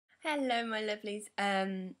Hello my lovelies.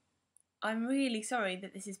 I'm really sorry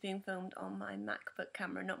that this is being filmed on my MacBook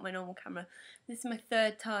camera, not my normal camera. This is my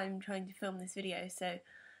third time trying to film this video, so I'm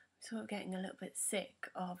sort of getting a little bit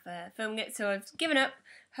sick of filming it, so I've given up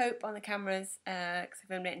hope on the cameras because I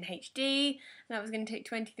filmed it in HD and that was going to take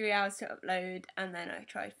 23 hours to upload, and then I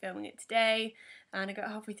tried filming it today and I got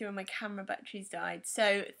halfway through and my camera batteries died.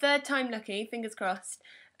 So third time lucky, fingers crossed.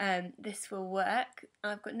 This will work.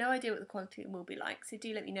 I've got no idea what the quality will be like, so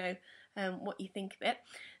do let me know what you think of it.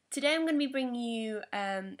 Today I'm going to be bringing you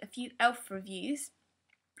a few e.l.f. reviews.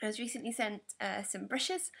 I was recently sent some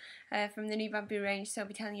brushes from the new Bamboo range, so I'll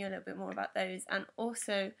be telling you a little bit more about those, and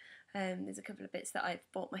also there's a couple of bits that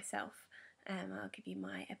I've bought myself. I'll give you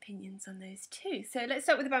my opinions on those too. So let's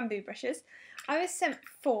start with the Bamboo brushes. I was sent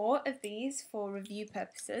 4 of these for review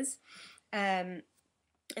purposes.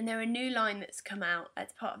 And they're a new line that's come out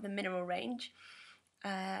as part of the mineral range.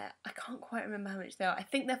 I can't quite remember how much they are. I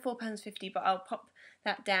think they're £4.50, but I'll pop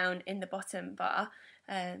that down in the bottom bar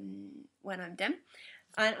when I'm done.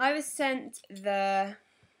 And I was sent the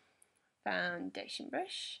foundation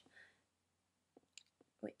brush,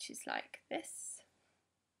 which is like this.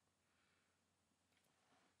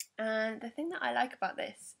 And the thing that I like about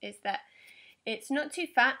this is that it's not too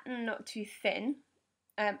fat and not too thin.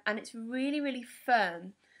 And it's really, really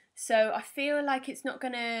firm, so I feel like it's not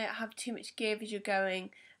going to have too much give as you're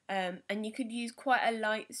going, and you could use quite a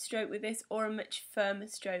light stroke with this or a much firmer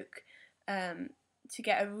stroke to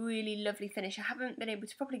get a really lovely finish. I haven't been able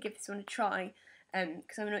to probably give this one a try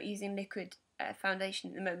because I'm not using liquid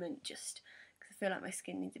foundation at the moment, just because I feel like my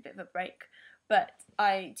skin needs a bit of a break, but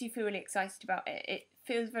I do feel really excited about it. It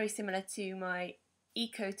feels very similar to my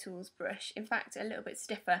Eco Tools brush, in fact a little bit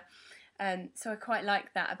stiffer. So I quite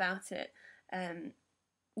like that about it.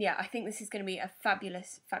 Yeah, I think this is going to be a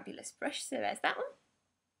fabulous, fabulous brush. So there's that one.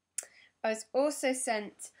 I was also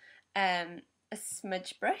sent a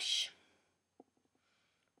smudge brush,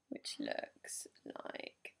 which looks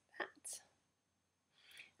like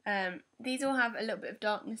that. These all have a little bit of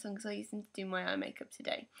darkness on because I used them to do my eye makeup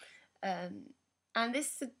today. And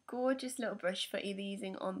this is a gorgeous little brush for either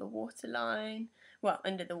using on the waterline, well,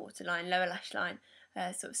 under the waterline, lower lash line,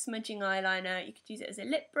 sort of smudging eyeliner. You could use it as a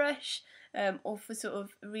lip brush, or for sort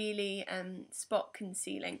of really spot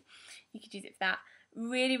concealing. You could use it for that.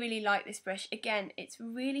 Really, really like this brush. Again, it's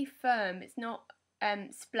really firm. It's not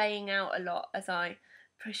splaying out a lot as I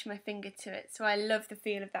push my finger to it. So I love the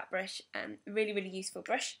feel of that brush. Really, really useful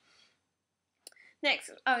brush.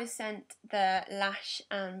 Next, I was sent the Lash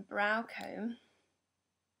and Brow Comb.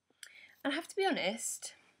 And I have to be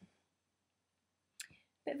honest,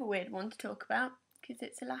 a bit of a weird one to talk about because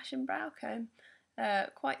it's a lash and brow comb,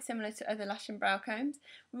 quite similar to other lash and brow combs.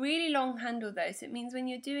 Really long handle though, so it means when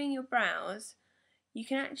you're doing your brows, you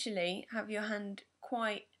can actually have your hand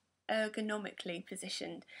quite ergonomically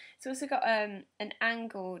positioned. It's also got an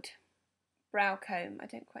angled brow comb. I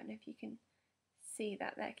don't quite know if you can see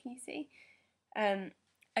that there. Can you see?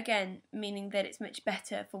 Again, meaning that it's much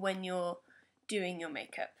better for when you're doing your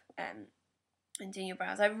makeup and doing your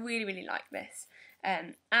brows. I really, really like this.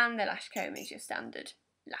 And the lash comb is your standard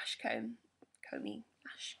lash comb, comby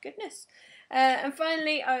lash goodness. And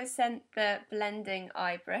finally, I was sent the blending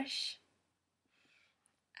eye brush,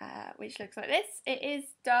 which looks like this. It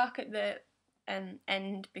is dark at the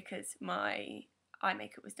end because my eye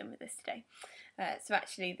makeup was done with this today. So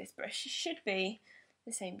actually, this brush should be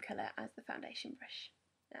the same colour as the foundation brush,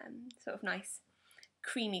 sort of nice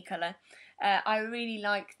creamy colour. I really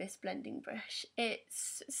like this blending brush.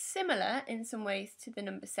 It's similar in some ways to the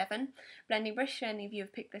number 7 blending brush. Any of you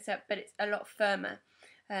have picked this up, but it's a lot firmer.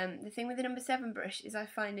 The thing with the number 7 brush is I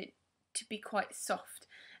find it to be quite soft,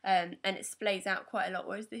 and it splays out quite a lot,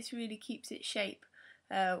 whereas this really keeps its shape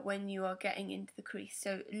when you are getting into the crease.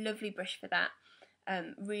 So lovely brush for that.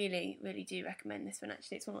 Really, really do recommend this one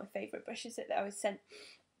actually. It's one of my favourite brushes that I was sent.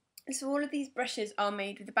 So all of these brushes are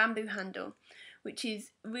made with a bamboo handle, which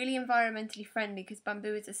is really environmentally friendly because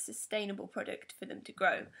bamboo is a sustainable product for them to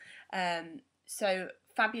grow. So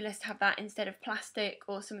fabulous to have that instead of plastic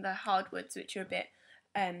or some of the hardwoods, which are a bit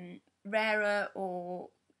rarer or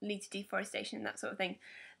lead to deforestation and that sort of thing.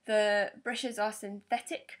 The brushes are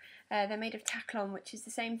synthetic. They're made of Taklon, which is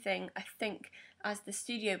the same thing, I think, as the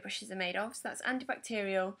studio brushes are made of. So that's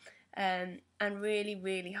antibacterial and really,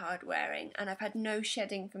 really hard wearing. And I've had no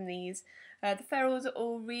shedding from these. The ferrules are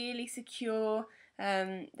all really secure.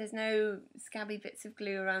 There's no scabby bits of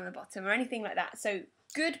glue around the bottom or anything like that. So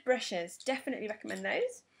good brushes, definitely recommend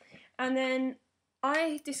those. And then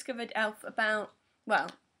I discovered e.l.f. about, well,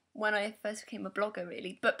 when I first became a blogger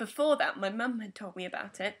really, but before that my mum had told me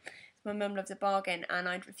about it. My mum loves a bargain, and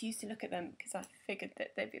I'd refuse to look at them because I figured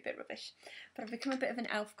that they'd be a bit rubbish. But I've become a bit of an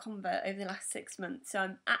elf convert over the last 6 months, so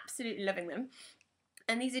I'm absolutely loving them.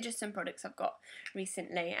 And these are just some products I've got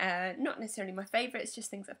recently. Not necessarily my favourites, just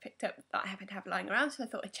things I've picked up that I happen to have lying around, so I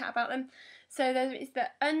thought I'd chat about them. So there is the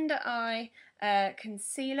under eye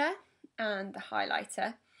concealer and the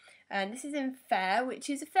highlighter. And this is in Fair, which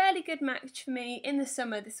is a fairly good match for me. In the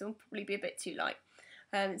summer, this will probably be a bit too light.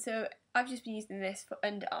 So I've just been using this for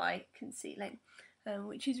under eye concealing,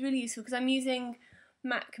 which is really useful because I'm using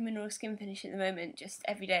MAC Mineral Skin Finish at the moment, just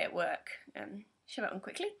every day at work. Shove it on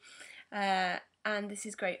quickly. And this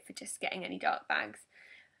is great for just getting any dark bags.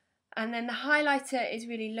 And then the highlighter is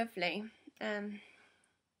really lovely. For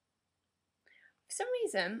some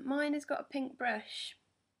reason, mine has got a pink brush.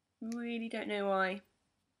 Really don't know why,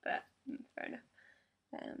 but fair enough.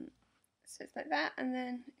 So it's like that, and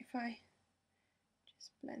then if I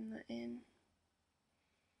just blend that in,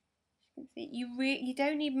 you can see you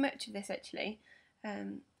don't need much of this actually,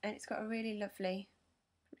 and it's got a really lovely,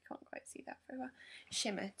 you can't quite see that very well,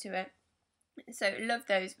 shimmer to it. So love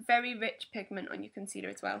those. Very rich pigment on your concealer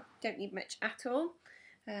as well. Don't need much at all.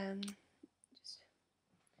 Just,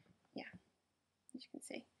 yeah, as you can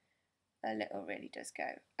see, a little really does go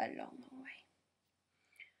a long, long way.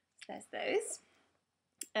 So there's those.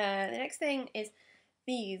 The next thing is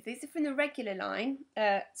these. These are from the regular line.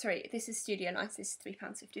 Sorry, this is Studio Line, so this is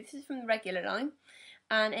 £3.50. This is from the regular line,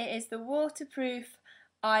 and it is the waterproof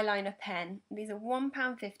eyeliner pen. These are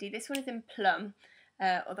 £1.50. This one is in Plum.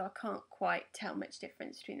 Although I can't quite tell much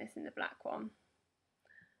difference between this and the black one.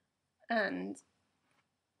 And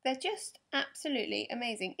they're just absolutely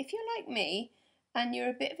amazing. If you're like me and you're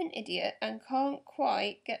a bit of an idiot and can't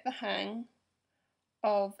quite get the hang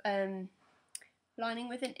of lining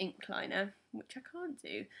with an ink liner, which I can't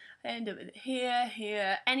do, I end up with it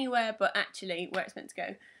here, anywhere but actually where it's meant to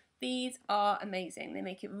go. These are amazing. They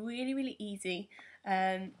make it really, really easy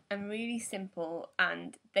and really simple,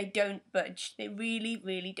 and they don't budge. They really,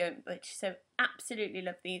 really don't budge. So absolutely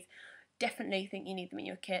love these. Definitely think you need them in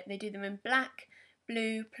your kit. They do them in black,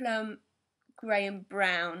 blue, plum, grey and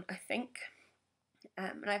brown, I think.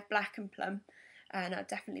 And I have black and plum, and I'll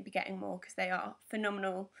definitely be getting more because they are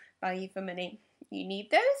phenomenal value for money. You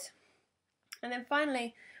need those. And then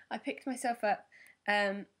finally, I picked myself up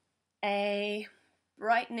a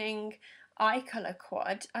Brightening eye colour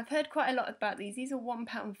quad. I've heard quite a lot about these. These are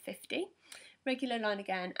 £1.50, regular line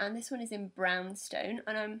again, and this one is in Brownstone,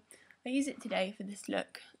 and I use it today for this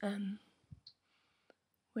look,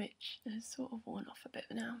 which has sort of worn off a bit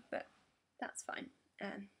now, but that's fine.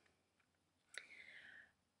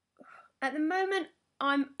 At the moment,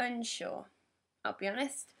 I'm unsure. I'll be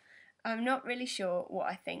honest. I'm not really sure what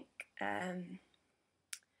I think. The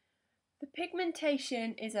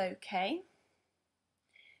pigmentation is okay.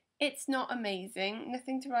 It's not amazing,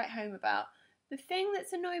 nothing to write home about. The thing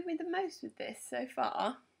that's annoyed me the most with this so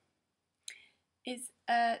far is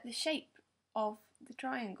the shape of the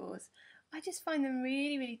triangles. I just find them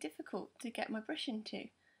really, really difficult to get my brush into.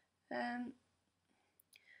 So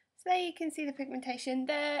there you can see the pigmentation.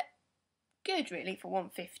 They're good really for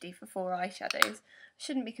 £1.50 for 4 eyeshadows.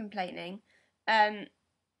 Shouldn't be complaining. And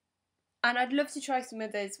I'd love to try some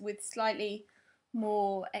others with slightly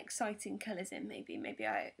more exciting colours in. Maybe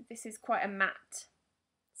this is quite a matte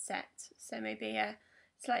set, so maybe a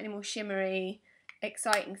slightly more shimmery,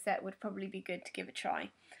 exciting set would probably be good to give a try.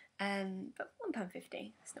 But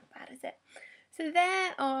 £1.50, that's not bad, is it? So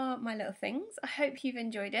there are my little things. I hope you've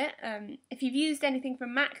enjoyed it. If you've used anything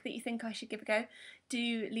from MAC that you think I should give a go,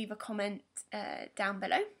 do leave a comment down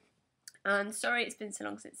below. And sorry it's been so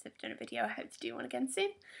long since I've done a video. I hope to do one again soon.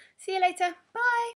 See you later. Bye!